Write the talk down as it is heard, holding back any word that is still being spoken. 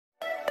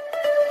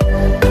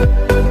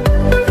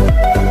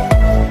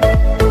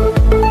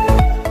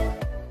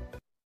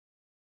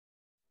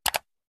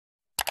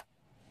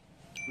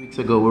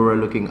ago we were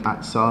looking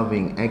at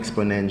solving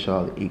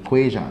exponential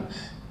equations,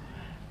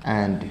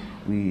 and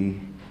we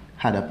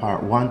had a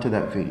part 1 to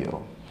that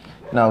video.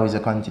 Now is a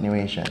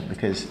continuation,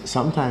 because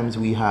sometimes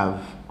we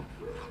have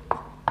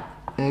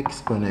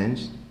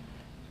exponents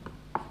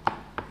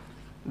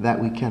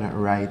that we cannot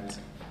write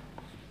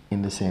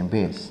in the same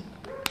base.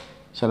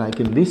 So like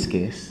in this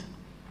case,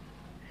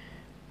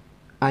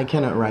 I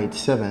cannot write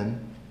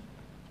 7,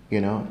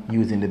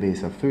 using the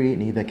base of 3,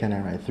 neither can I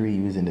write 3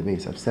 using the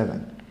base of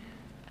 7.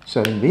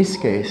 So in this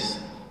case,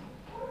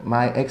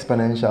 my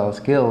exponential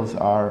skills,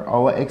 or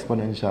our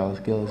exponential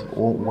skills,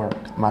 won't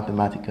work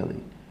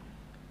mathematically.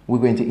 We're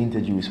going to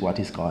introduce what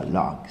is called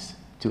logs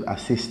to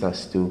assist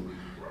us to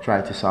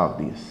try to solve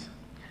this.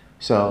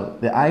 So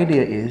the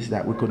idea is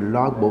that we could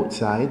log both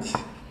sides.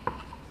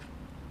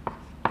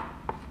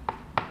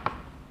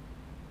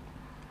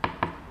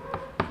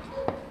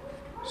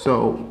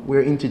 So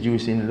we're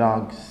introducing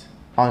logs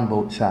on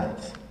both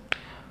sides.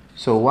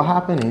 So what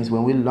happens is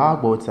when we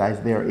log both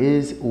sides, there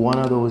is one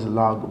of those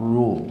log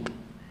rule.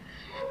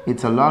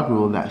 It's a log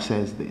rule that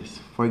says this.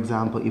 For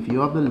example, if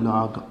you have the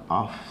log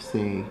of,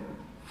 say,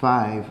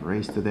 5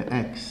 raised to the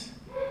x,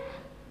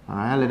 all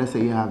right, let us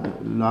say you have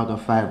the log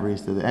of 5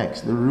 raised to the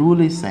x. The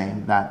rule is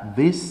saying that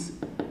this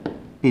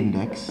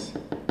index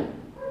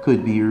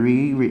could be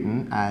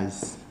rewritten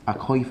as a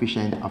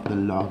coefficient of the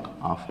log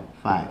of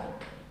 5.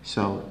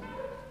 So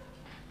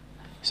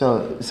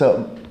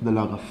the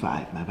log of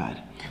 5, my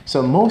bad.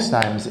 So most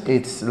times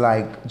it's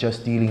like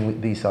just dealing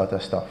with this sort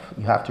of stuff.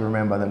 You have to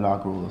remember the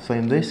log rule. So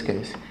in this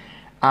case,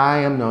 I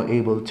am now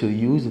able to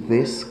use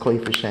this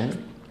coefficient,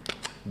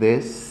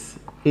 this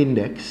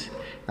index,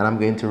 and I'm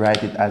going to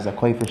write it as a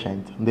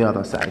coefficient on the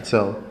other side.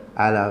 So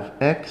I'll have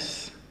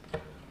x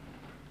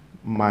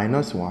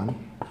minus 1.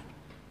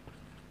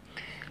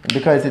 And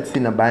because it's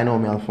in a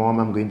binomial form,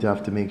 I'm going to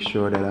have to make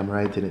sure that I'm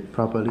writing it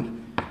properly.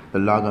 The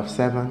log of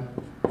 7,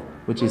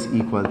 which is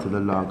equal to the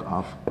log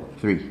of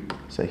 3.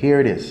 So here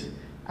it is.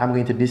 I'm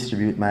going to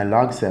distribute my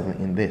log 7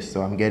 in this.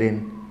 So I'm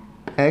getting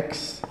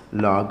x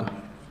log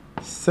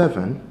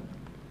 7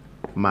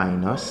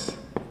 minus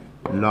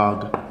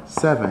log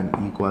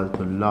 7 equal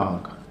to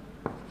log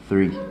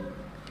 3.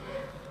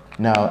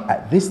 Now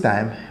at this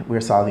time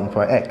we're solving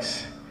for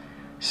x.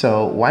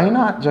 So why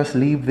not just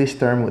leave this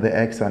term with the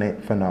x on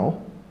it for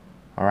now?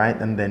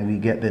 Alright, and then we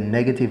get the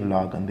negative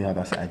log on the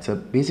other side. So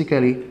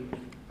basically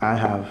I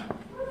have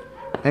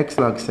x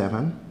log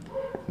 7.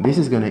 This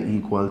is going to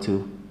equal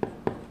to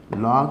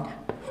log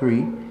 3.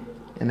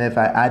 And if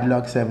I add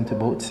log 7 to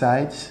both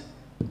sides,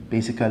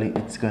 basically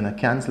it's going to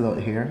cancel out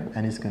here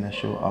and it's going to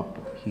show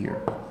up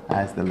here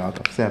as the log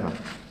of 7.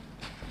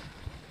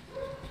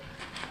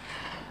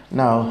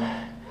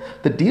 Now,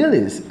 the deal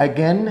is,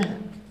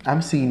 again,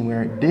 I'm seeing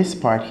where this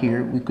part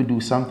here, we could do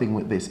something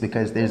with this,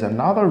 because there's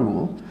another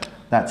rule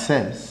that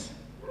says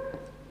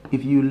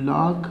if you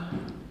log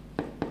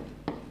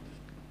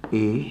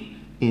a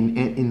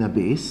in a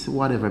base,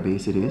 whatever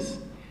base it is,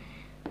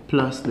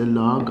 plus the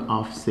log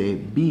of, say,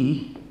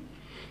 b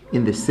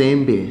in the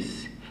same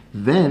base,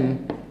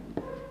 then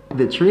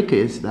the trick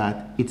is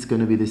that it's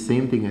going to be the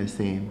same thing as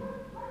saying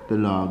the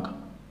log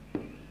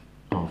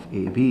of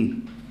ab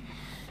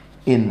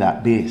in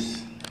that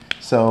base.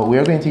 So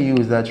we're going to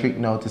use that trick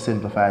now to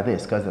simplify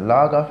this, because the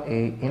log of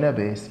a in a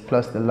base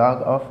plus the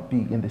log of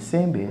b in the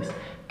same base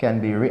can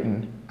be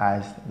written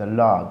as the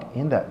log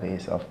in that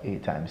base of a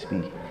times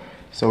b.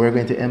 So we're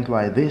going to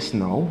employ this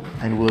now,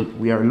 and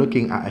we are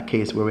looking at a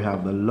case where we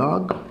have the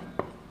log,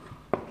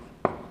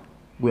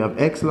 we have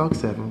x log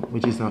 7,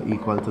 which is now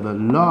equal to the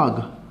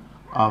log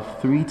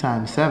of 3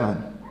 times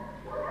 7.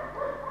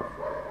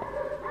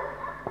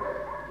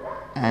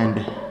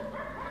 And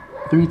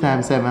 3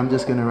 times 7, I'm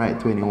just going to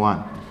write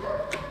 21.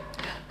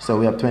 So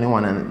we have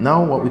 21, and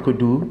now what we could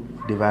do,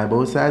 divide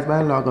both sides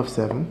by log of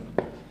 7.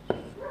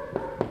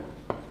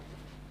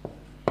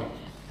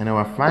 And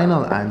our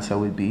final answer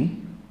would be,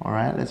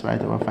 alright, let's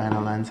write our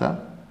final answer.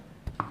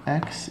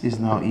 X is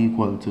now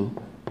equal to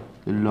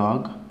the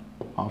log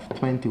of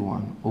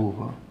 21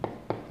 over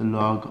the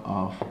log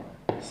of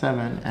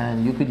 7.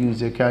 And you could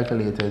use your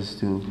calculators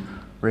to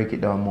break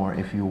it down more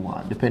if you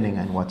want, depending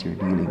on what you're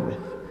dealing with.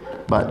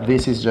 But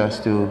this is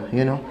just to,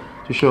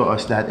 to show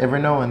us that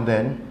every now and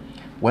then,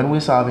 when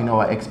we're solving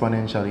our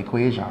exponential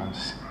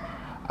equations,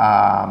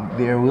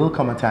 there will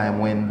come a time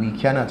when we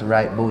cannot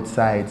write both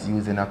sides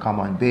using a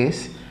common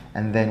base,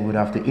 and then we'd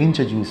have to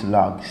introduce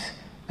logs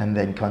and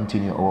then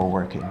continue our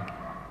working.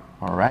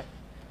 All right.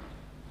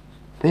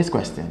 This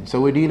question.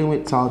 So we're dealing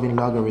with solving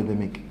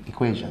logarithmic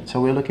equations.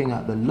 So we're looking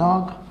at the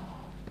log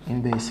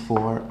in base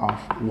 4 of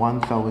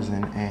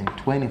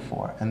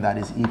 1024, and that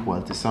is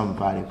equal to some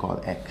value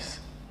called x.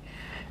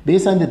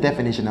 Based on the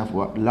definition of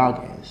what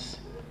log is,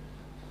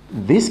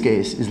 this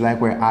case is like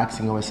we're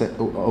asking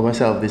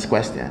ourselves this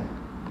question.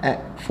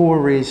 4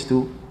 raised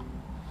to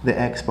the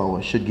x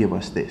power should give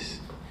us this.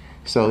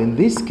 So in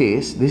this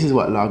case, this is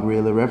what log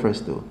really refers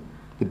to.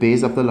 The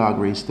base of the log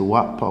raised to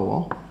what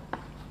power?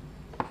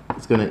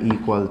 It's going to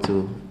equal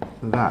to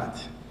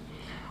that.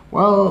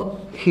 Well,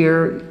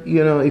 here,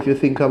 you know, if you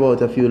think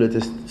about a few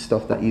little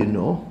stuff that you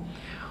know,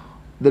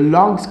 the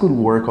logs could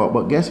work out,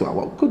 but guess what?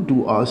 What we could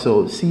do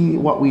also, see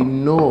what we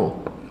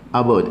know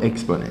about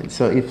exponents.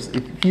 So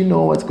if you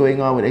know what's going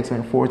on with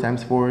exponent 4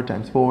 times 4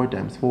 times 4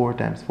 times 4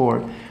 times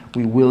 4,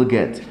 we will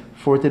get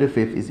 4 to the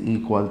 5th is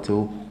equal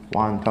to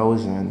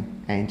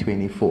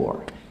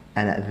 1024.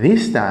 And at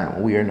this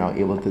time, we are now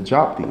able to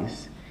drop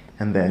these,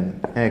 and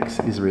then x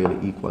is really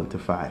equal to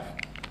 5.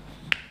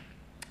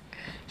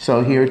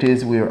 So here it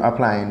is, we're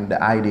applying the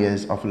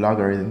ideas of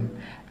logarithm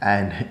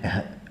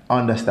and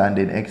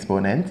understanding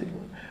exponent.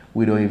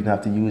 We don't even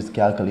have to use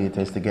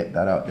calculators to get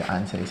that out. The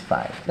answer is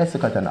 5. Let's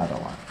look at another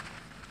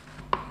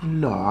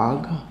one.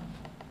 Log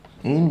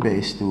in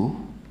base 2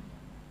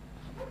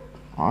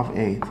 of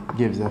 8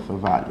 gives us a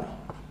value.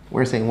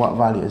 We're saying what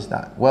value is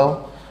that?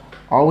 Well,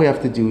 all we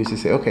have to do is to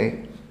say,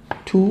 okay,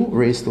 2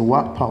 raised to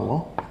what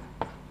power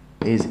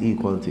is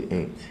equal to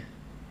 8.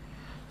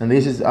 And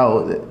this is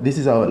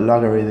how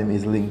logarithm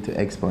is linked to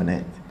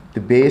exponent. The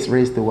base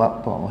raised to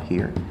what power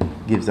here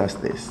gives us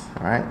this,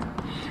 all right?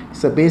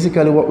 So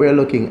basically what we're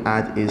looking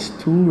at is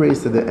 2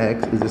 raised to the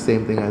x is the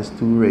same thing as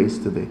 2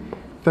 raised to the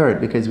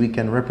third, because we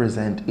can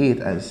represent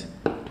 8 as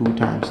 2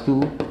 times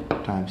 2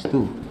 times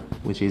 2,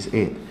 which is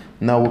 8.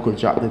 Now we could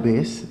drop the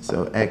base,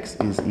 so x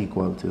is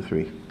equal to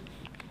 3.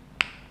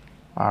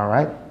 All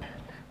right,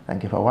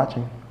 thank you for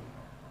watching.